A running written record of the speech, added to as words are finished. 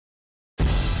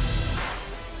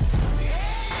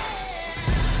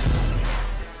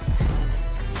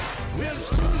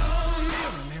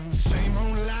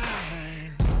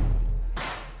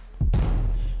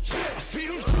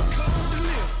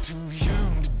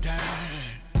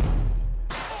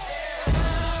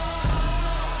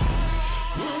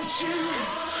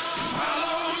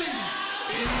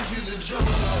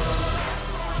jungle.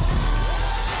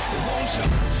 Won't you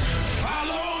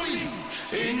follow me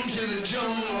into the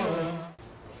jungle?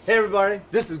 Hey everybody,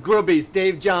 this is Grill Beast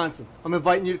Dave Johnson. I'm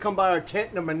inviting you to come by our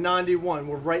tent number 91.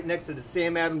 We're right next to the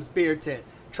Sam Adams beer tent.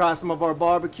 Try some of our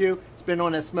barbecue. It's been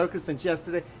on that smoker since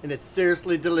yesterday and it's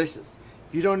seriously delicious.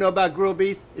 If you don't know about Grill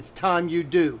Beast, it's time you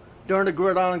do. During the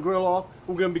Grill On and Grill Off,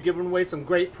 we're going to be giving away some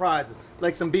great prizes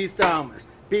like some Beast Armors,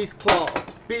 Beast Claws,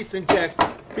 Beast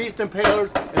Injectors, Beast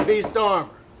Impalers, and Beast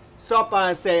Armor. Stop by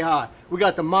and say hi. We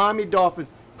got the Miami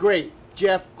Dolphins, great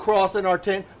Jeff Cross in our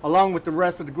tent along with the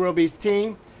rest of the Grill Beast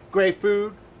team. Great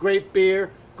food, great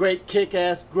beer, great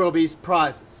kick-ass Grill Beast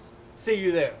prizes. See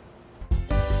you there.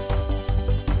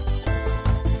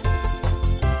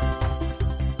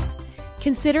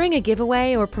 Considering a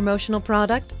giveaway or promotional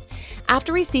product?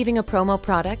 After receiving a promo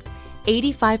product,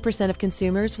 85% of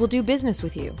consumers will do business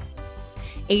with you.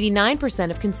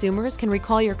 89% of consumers can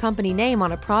recall your company name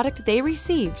on a product they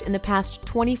received in the past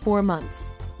 24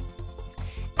 months.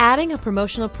 Adding a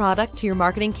promotional product to your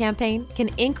marketing campaign can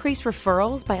increase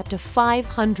referrals by up to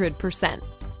 500%.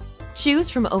 Choose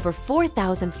from over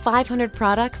 4,500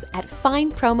 products at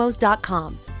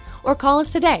findpromos.com or call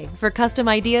us today for custom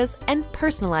ideas and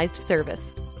personalized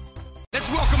service. Let's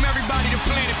welcome everybody to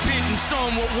Planet Pit and show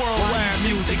them what worldwide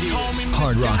music is.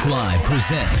 Hard Rock Live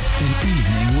presents An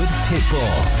Evening with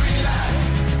Pitbull.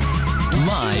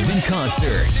 Live in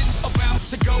concert.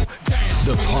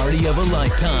 The party of a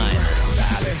lifetime.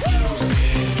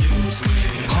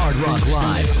 Hard Rock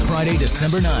Live, Friday,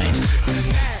 December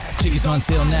 9th. Tickets on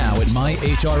sale now at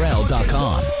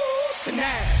myhrl.com.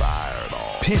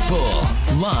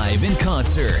 Pitbull, live in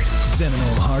concert.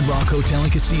 Seminole Hard Rock Hotel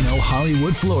and Casino,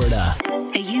 Hollywood, Florida.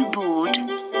 Are you bored?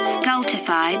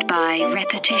 Stultified by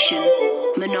repetition,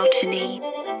 monotony,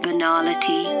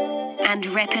 banality, and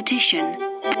repetition?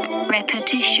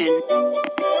 Repetition.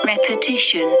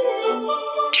 Repetition.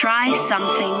 Try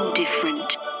something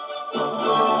different.